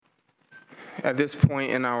At this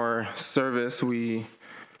point in our service, we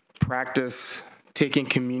practice taking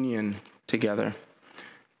communion together.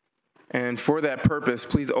 And for that purpose,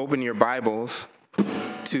 please open your Bibles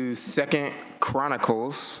to 2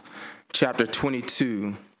 Chronicles chapter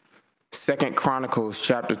 22. 2 Chronicles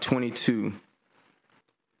chapter 22.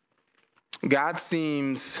 God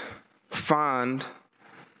seems fond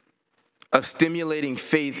of stimulating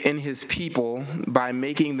faith in his people by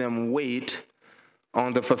making them wait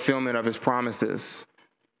on the fulfillment of his promises.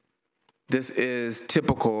 This is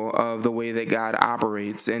typical of the way that God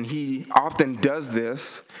operates, and he often does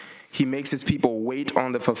this. He makes his people wait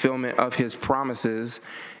on the fulfillment of his promises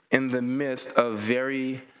in the midst of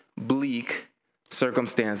very bleak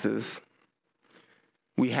circumstances.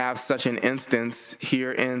 We have such an instance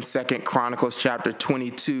here in 2 Chronicles chapter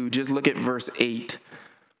 22. Just look at verse 8.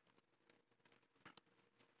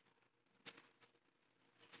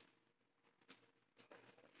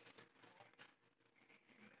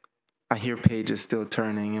 I hear pages still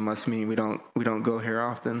turning. It must mean we don't go here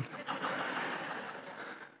often.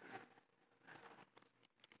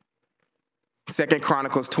 Second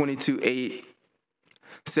Chronicles 22:8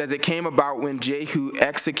 says, "It came about when Jehu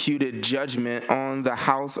executed judgment on the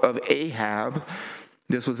house of Ahab."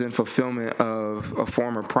 This was in fulfillment of a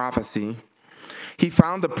former prophecy. "He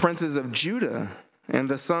found the princes of Judah and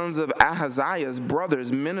the sons of Ahaziah's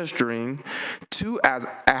brothers ministering to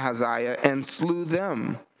Ahaziah and slew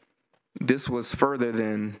them." This was further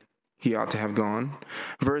than he ought to have gone.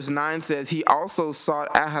 Verse 9 says, "He also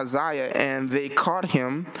sought Ahaziah, and they caught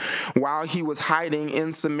him while he was hiding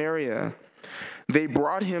in Samaria. They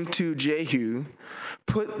brought him to Jehu,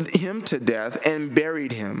 put him to death, and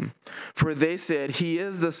buried him. For they said, 'He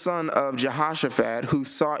is the son of Jehoshaphat, who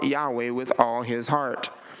sought Yahweh with all his heart.'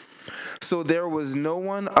 So there was no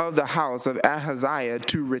one of the house of Ahaziah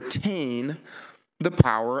to retain the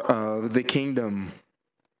power of the kingdom.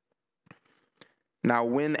 Now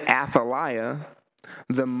when Athaliah,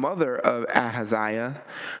 the mother of Ahaziah,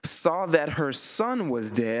 saw that her son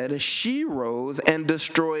was dead, she rose and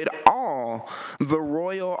destroyed all the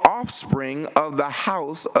royal offspring of the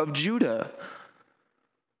house of Judah.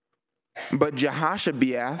 But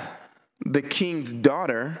Jehoshabeath, the king's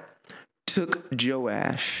daughter, took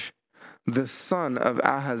Joash, the son of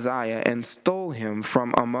Ahaziah, and stole him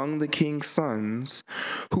from among the king's sons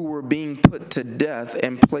who were being put to death,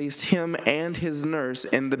 and placed him and his nurse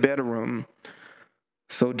in the bedroom.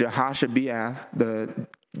 So Jehoshabeath, the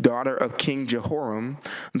daughter of King Jehoram,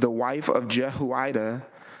 the wife of Jehoiada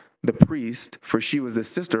the priest, for she was the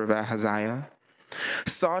sister of Ahaziah,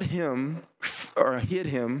 sought him or hid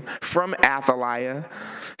him from Athaliah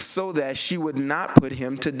so that she would not put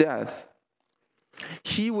him to death.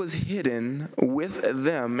 He was hidden with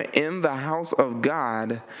them in the house of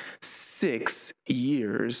God 6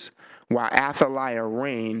 years, while Athaliah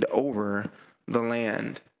reigned over the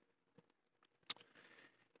land."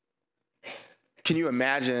 Can you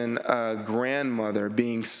imagine a grandmother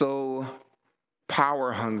being so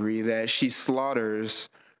power hungry that she slaughters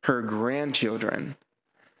her grandchildren?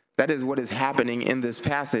 That is what is happening in this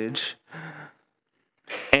passage.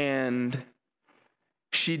 And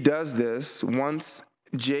she does this once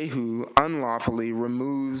Jehu unlawfully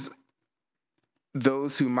removes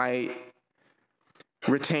those who might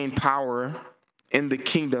retain power in the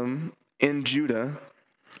kingdom in Judah.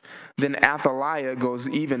 Then Athaliah goes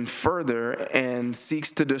even further and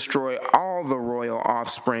seeks to destroy all the royal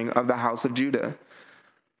offspring of the house of Judah.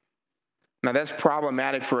 Now that's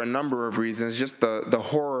problematic for a number of reasons, just the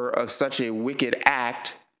horror of such a wicked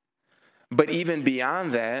act. But even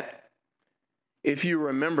beyond that, if you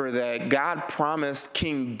remember that God promised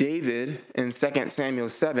King David in 2 Samuel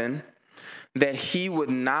 7 that he would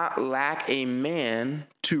not lack a man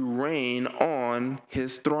to reign on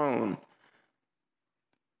his throne.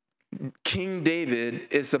 King David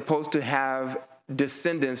is supposed to have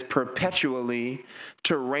descendants perpetually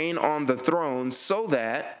to reign on the throne so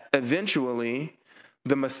that eventually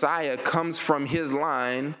the Messiah comes from his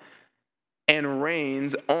line and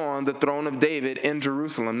reigns on the throne of David in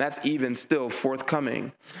Jerusalem. That's even still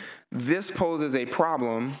forthcoming. This poses a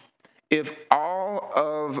problem if all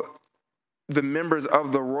of the members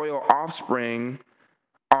of the royal offspring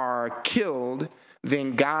are killed,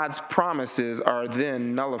 then God's promises are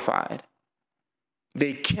then nullified.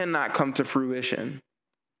 They cannot come to fruition.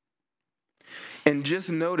 And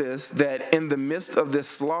just notice that in the midst of this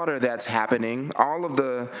slaughter that's happening, all of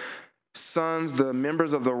the sons, the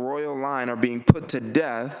members of the royal line, are being put to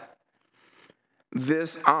death.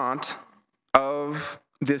 This aunt of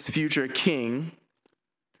this future king,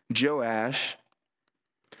 Joash,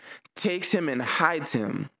 takes him and hides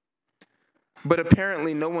him. But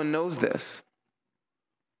apparently no one knows this.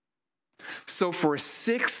 So for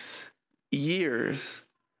 6 years,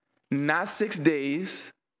 not 6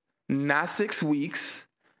 days, not 6 weeks,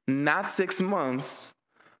 not 6 months,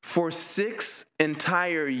 for 6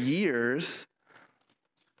 entire years,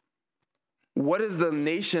 what is the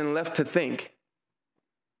nation left to think?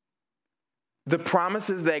 The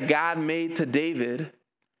promises that God made to David,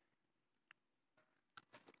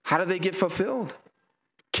 how do they get fulfilled?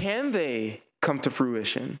 Can they come to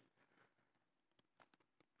fruition?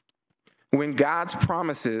 When God's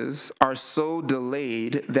promises are so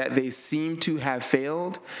delayed that they seem to have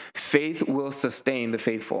failed, faith will sustain the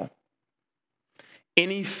faithful.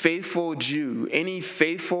 Any faithful Jew, any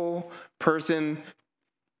faithful person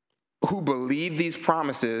who believed these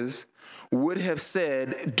promises would have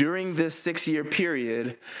said during this 6-year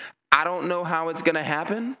period, I don't know how it's going to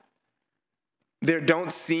happen. There don't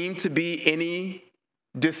seem to be any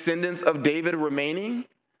descendants of David remaining,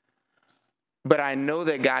 but I know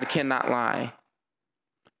that God cannot lie.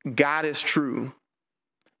 God is true.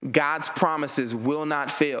 God's promises will not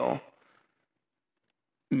fail.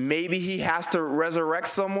 Maybe he has to resurrect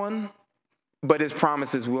someone, but his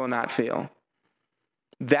promises will not fail.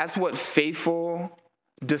 That's what faithful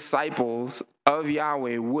disciples of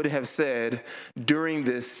Yahweh would have said during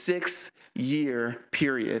this 6-year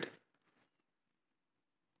period.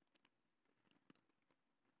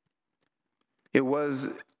 It was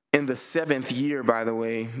in the 7th year, by the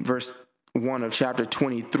way, verse 1 of chapter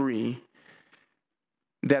 23,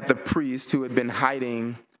 that the priest who had been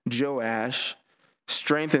hiding Joash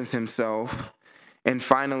strengthens himself and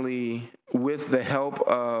finally, with the help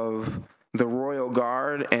of the royal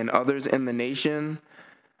guard and others in the nation,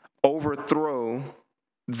 overthrow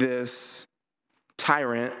this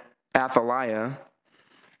tyrant, Athaliah,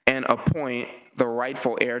 and appoint the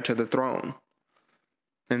rightful heir to the throne.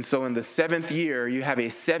 And so in the 7th year, you have a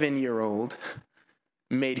 7-year-old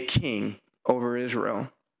made king over Israel,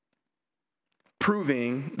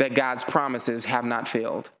 proving that God's promises have not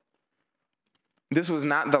failed. This was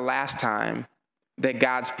not the last time that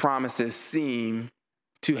God's promises seem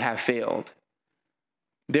to have failed.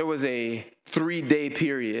 There was a 3-day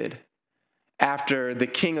period after the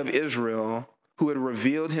king of Israel, who had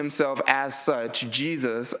revealed himself as such,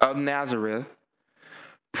 Jesus of Nazareth,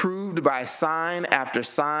 proved by sign after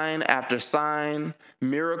sign after sign,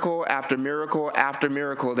 miracle after miracle after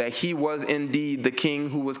miracle, that he was indeed the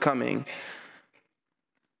king who was coming.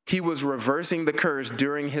 He was reversing the curse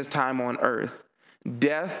during his time on earth.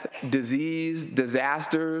 Death, disease,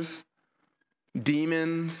 disasters,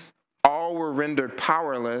 demons, all were rendered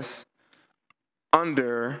powerless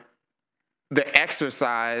under the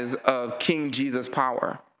exercise of King Jesus'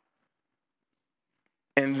 power.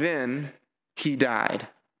 And then he died.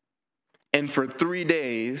 And for 3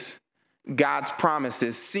 days, God's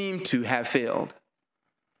promises seemed to have failed.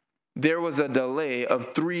 There was a delay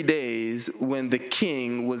of 3 days when the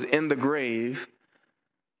king was in the grave,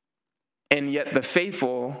 and yet the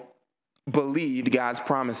faithful believed God's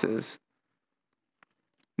promises.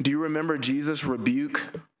 Do you remember Jesus'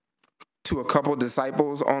 rebuke to a couple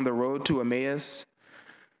disciples on the road to Emmaus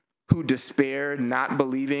who despaired, not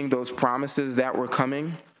believing those promises that were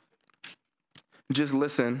coming? Just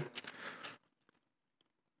listen.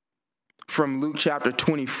 From Luke chapter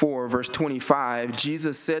 24, verse 25,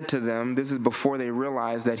 Jesus said to them, this is before they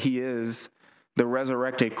realized that he is the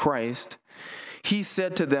resurrected Christ. He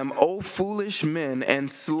said to them, O foolish men and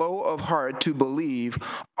slow of heart to believe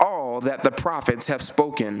all that the prophets have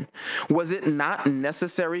spoken. Was it not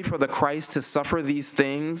necessary for the Christ to suffer these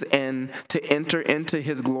things and to enter into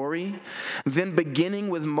his glory? Then beginning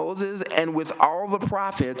with Moses and with all the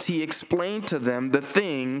prophets, he explained to them the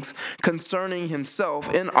things concerning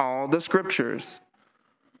himself in all the scriptures.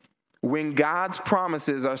 When God's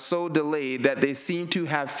promises are so delayed that they seem to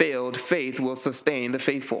have failed, faith will sustain the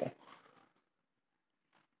faithful.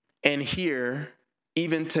 And here,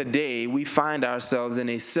 even today, we find ourselves in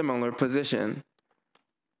a similar position.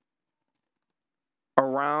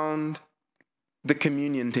 Around the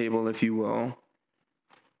communion table, if you will,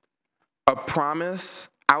 a promise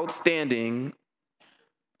outstanding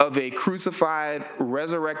of a crucified,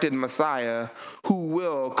 resurrected Messiah who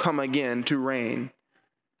will come again to reign.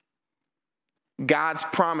 God's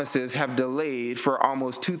promises have delayed for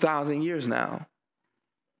almost 2,000 years now.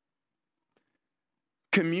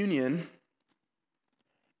 Communion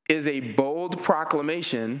is a bold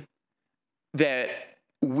proclamation that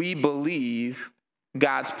we believe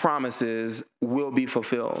God's promises will be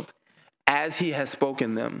fulfilled as he has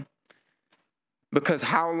spoken them. Because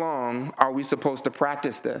how long are we supposed to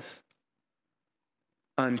practice this?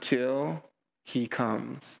 Until he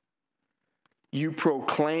comes. you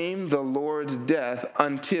proclaim the Lord's death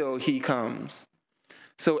until he comes.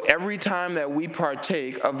 So every time that we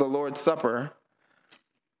partake of the Lord's Supper,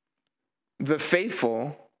 the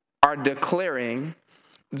faithful are declaring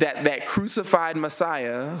that that crucified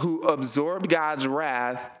Messiah who absorbed God's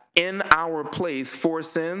wrath in our place for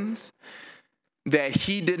sins that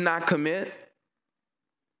he did not commit,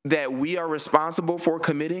 that we are responsible for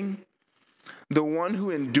committing, the one who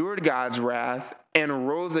endured God's wrath and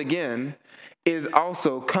rose again is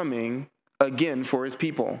also coming again for his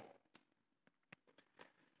people.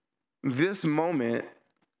 This moment,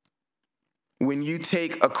 when you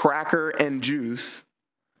take a cracker and juice,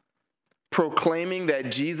 proclaiming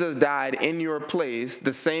that Jesus died in your place,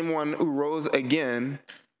 the same one who rose again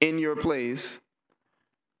in your place,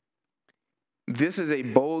 this is a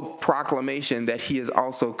bold proclamation that he is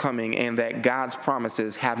also coming and that God's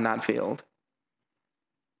promises have not failed.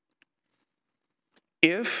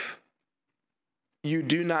 If you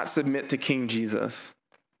do not submit to King Jesus,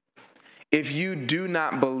 if you do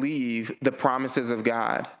not believe the promises of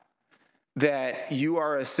God, that you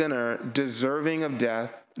are a sinner deserving of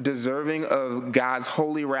death, deserving of God's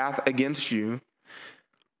holy wrath against you,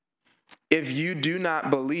 if you do not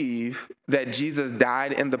believe that Jesus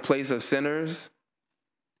died in the place of sinners,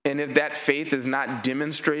 and if that faith is not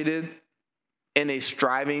demonstrated in a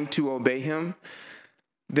striving to obey him,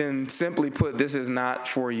 then simply put, this is not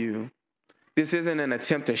for you. This isn't an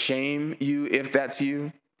attempt to shame you if that's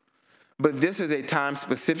you, but this is a time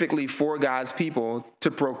specifically for God's people to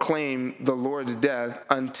proclaim the Lord's death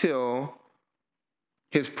until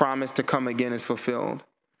his promise to come again is fulfilled.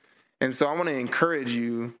 And so I want to encourage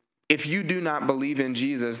you, if you do not believe in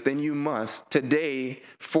Jesus, then you must. Today,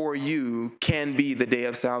 for you, can be the day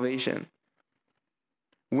of salvation.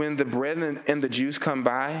 When the bread and the juice come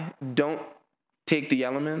by, don't take the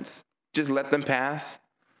elements. Just let them pass.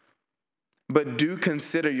 But do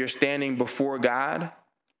consider your standing before God.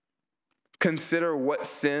 Consider what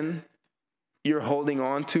sin you're holding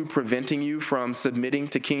on to, preventing you from submitting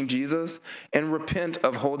to King Jesus, and repent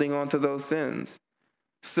of holding on to those sins.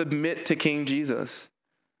 Submit to King Jesus.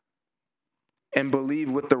 And believe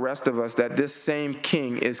with the rest of us that this same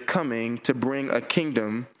king is coming to bring a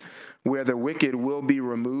kingdom where the wicked will be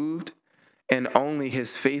removed and only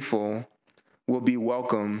his faithful will be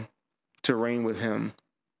welcome to reign with him.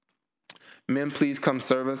 Men, please come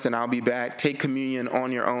serve us and I'll be back. Take communion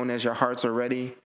on your own as your hearts are ready.